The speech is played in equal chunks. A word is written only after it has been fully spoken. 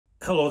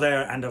Hello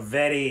there, and a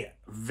very,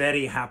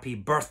 very happy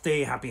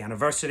birthday, happy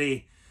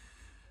anniversary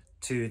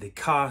to the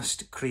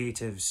cast,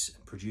 creatives,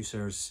 and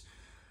producers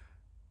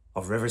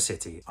of River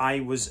City. I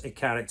was a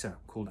character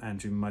called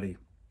Andrew Murray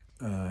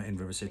in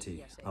River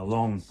City a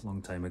long,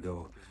 long time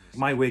ago.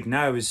 My wig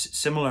now is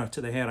similar to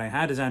the hair I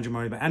had as Andrew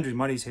Murray, but Andrew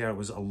Murray's hair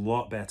was a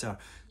lot better.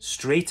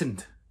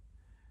 Straightened,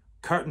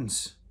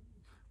 curtains,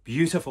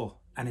 beautiful,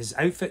 and his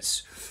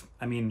outfits,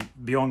 I mean,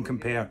 beyond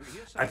compare.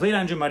 I played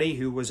Andrew Murray,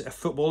 who was a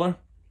footballer,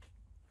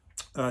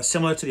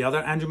 similar to the other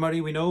Andrew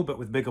Murray we know, but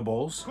with bigger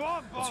balls.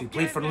 So he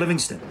played for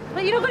Livingston.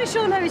 Well, you're not going to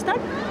show him how it's done?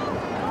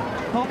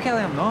 No,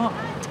 Kelly, I'm not.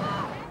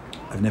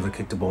 I've never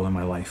kicked a ball in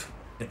my life.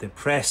 At the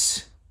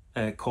press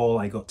call,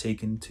 I got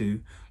taken to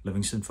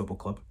Livingston Football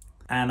Club.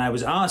 And I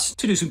was asked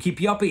to do some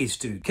keepy-uppies,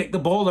 to kick the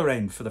ball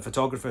around for the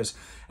photographers.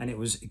 And it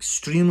was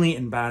extremely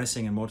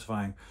embarrassing and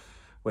mortifying,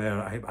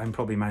 where I'm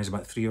probably managed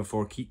about 3 or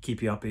 4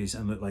 keepy-uppies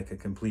and look like a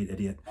complete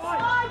idiot.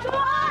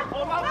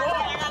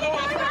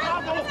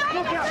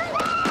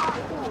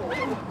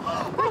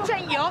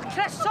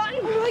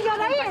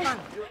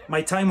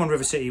 My time on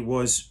River City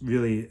was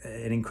really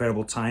an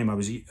incredible time. I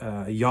was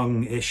a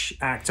young-ish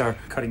actor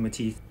cutting my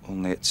teeth.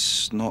 Only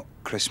it's not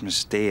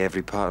Christmas Day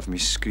every part of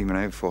me's screaming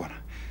out for.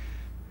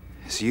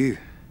 It's you.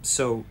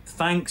 So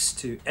thanks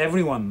to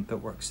everyone that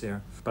works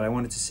there. But I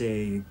wanted to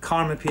say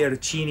Carmen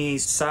Piericini,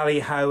 Sally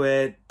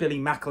Howard, Billy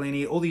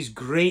McElhaney, all these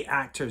great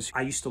actors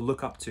I used to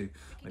look up to,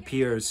 my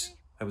peers.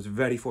 I was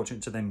very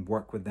fortunate to then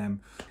work with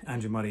them.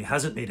 Andrew Murray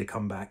hasn't made a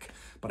comeback,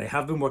 but I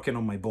have been working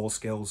on my ball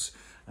skills.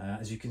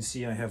 As you can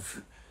see, I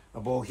have a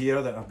ball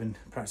here that I've been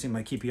practicing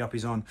my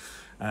keepy-uppies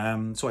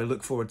on. So I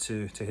look forward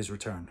to his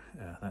return.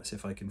 That's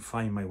if I can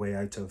find my way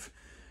out of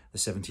the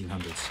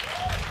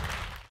 1700s.